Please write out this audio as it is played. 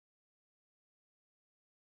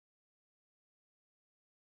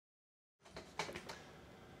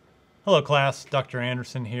Hello class, Dr.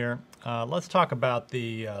 Anderson here. Let's talk about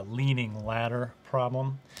the leaning ladder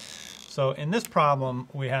problem. So in this problem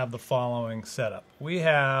we have the following setup. We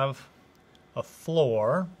have a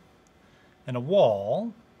floor and a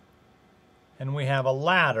wall, and we have a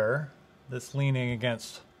ladder that's leaning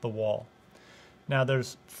against the wall. Now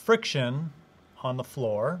there's friction on the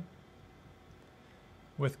floor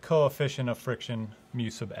with coefficient of friction mu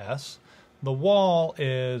sub s. The wall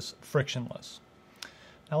is frictionless.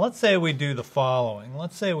 Now let's say we do the following.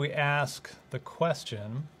 Let's say we ask the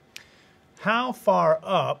question, how far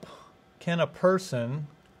up can a person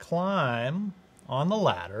climb on the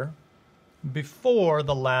ladder before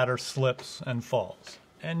the ladder slips and falls?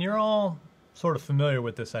 And you're all sort of familiar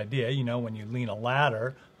with this idea. You know, when you lean a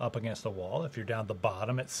ladder up against a wall, if you're down at the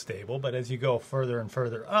bottom, it's stable, but as you go further and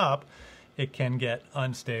further up, it can get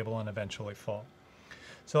unstable and eventually fall.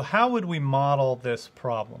 So how would we model this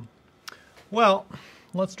problem? Well,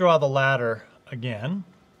 let's draw the ladder again,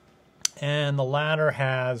 and the ladder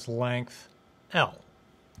has length L.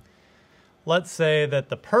 Let's say that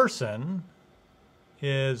the person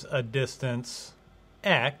is a distance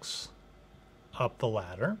x up the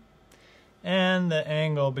ladder, and the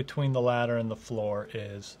angle between the ladder and the floor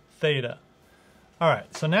is theta. All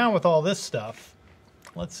right, so now with all this stuff,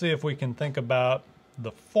 let's see if we can think about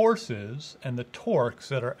the forces and the torques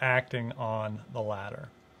that are acting on the ladder.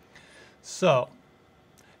 So,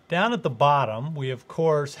 down at the bottom, we of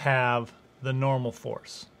course have the normal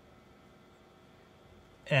force,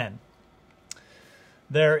 N.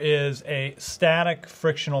 There is a static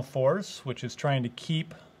frictional force, which is trying to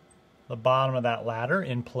keep the bottom of that ladder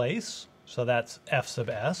in place, so that's F sub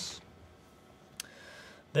s.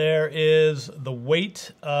 There is the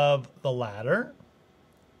weight of the ladder,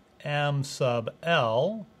 M sub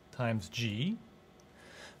L times G.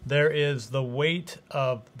 There is the weight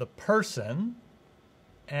of the person,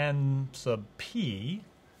 N sub P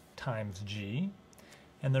times G.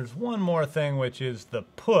 And there's one more thing, which is the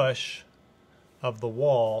push of the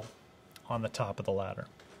wall on the top of the ladder.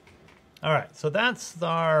 All right, so that's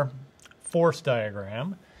our force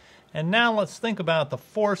diagram. And now let's think about the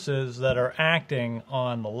forces that are acting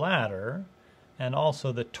on the ladder and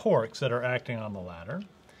also the torques that are acting on the ladder.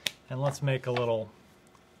 And let's make a little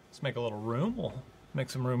room. We'll make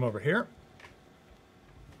some room over here.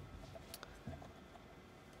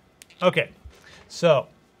 Okay, so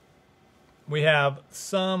we have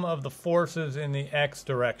some of the forces in the x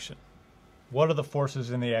direction. What are the forces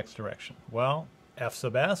in the x direction? Well, F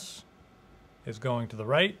sub s is going to the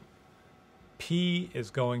right, P is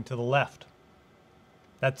going to the left.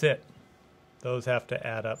 That's it. Those have to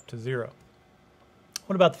add up to 0.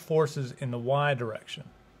 What about the forces in the y direction?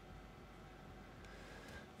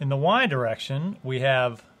 In the y direction, we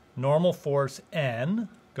have normal force N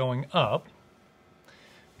going up.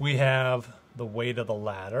 We have the weight of the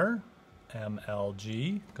ladder,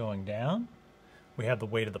 MLG, going down. We have the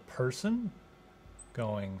weight of the person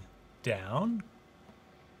going down.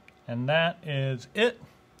 And that is it.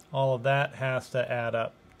 All of that has to add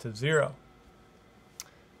up to 0.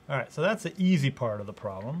 All right, so that's the easy part of the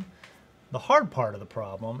problem. The hard part of the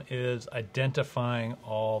problem is identifying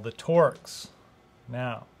all the torques.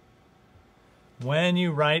 Now, when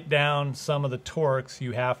you write down some of the torques,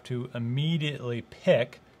 you have to immediately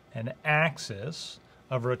pick an axis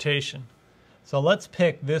of rotation. So let's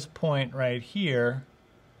pick this point right here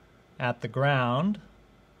at the ground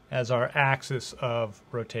as our axis of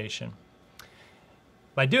rotation.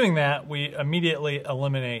 By doing that, we immediately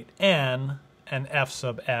eliminate N and F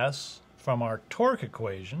sub s from our torque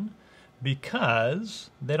equation because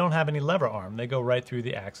they don't have any lever arm. They go right through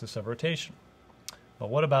the axis of rotation. But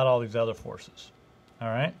what about all these other forces? All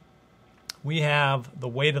right, we have the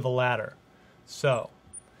weight of the ladder. So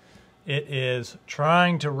it is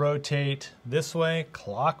trying to rotate this way,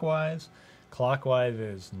 clockwise. Clockwise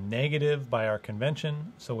is negative by our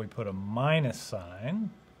convention, so we put a minus sign.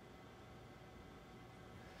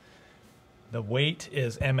 The weight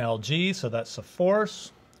is mlg, so that's the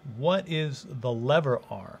force. What is the lever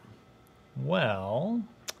arm? Well,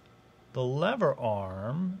 the lever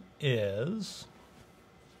arm is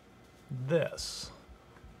this.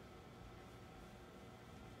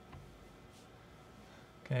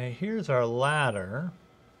 Okay, here's our ladder.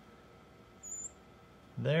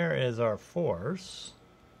 There is our force.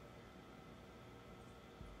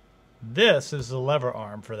 This is the lever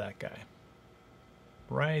arm for that guy.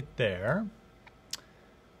 Right there.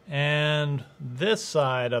 And this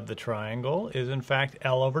side of the triangle is in fact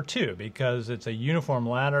L over 2 because it's a uniform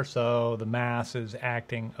ladder, so the mass is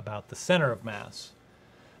acting about the center of mass.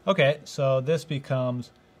 Okay, so this becomes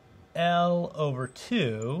L over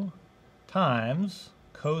 2 times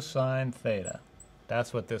cosine theta.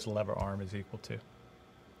 That's what this lever arm is equal to.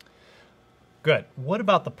 Good. What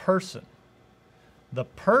about the person? The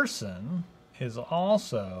person is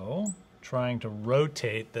also trying to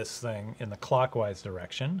rotate this thing in the clockwise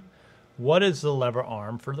direction. What is the lever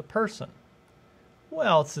arm for the person?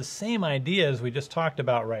 Well, it's the same idea as we just talked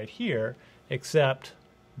about right here, except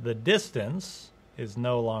the distance is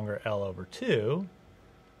no longer L over 2.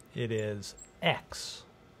 It is x.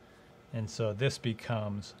 And so this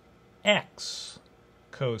becomes x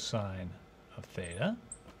cosine of theta.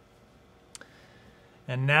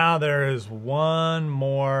 And now there is one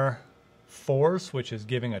more force which is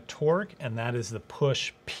giving a torque, and that is the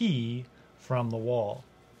push P from the wall.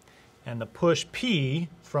 And the push P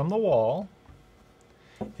from the wall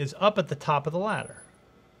is up at the top of the ladder.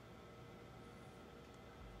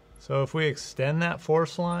 So if we extend that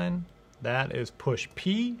force line, that is push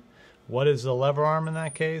P. What is the lever arm in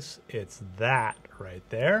that case? It's that right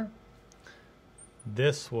there.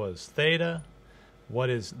 This was theta. What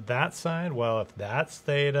is that side? Well, if that's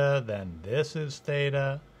theta, then this is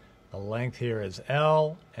theta. The length here is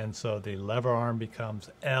L, and so the lever arm becomes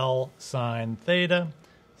L sine theta.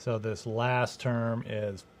 So this last term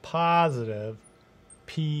is positive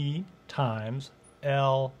P times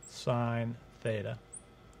L sine theta.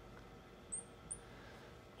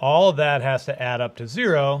 All of that has to add up to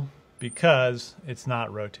 0 because it's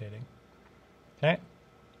not rotating. Okay?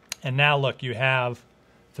 And now look, you have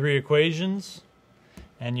 3 equations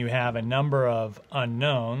and you have a number of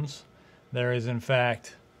unknowns. There is in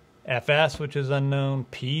fact Fs, which is unknown,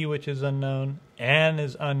 P, which is unknown, N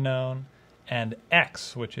is unknown, and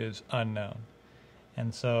X, which is unknown.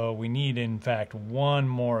 And so we need, in fact, one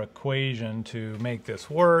more equation to make this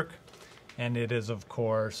work, and it is, of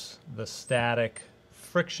course, the static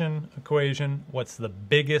friction equation. What's the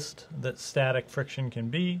biggest that static friction can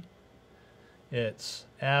be? It's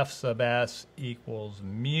F sub S equals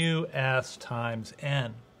mu S times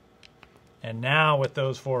N. And now with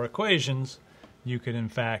those 4 equations, you could, in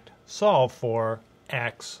fact, solve for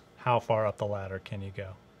X. How far up the ladder can you go?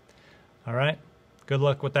 All right? Good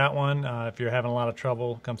luck with that one. If you're having a lot of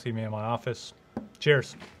trouble, come see me in my office.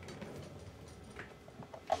 Cheers.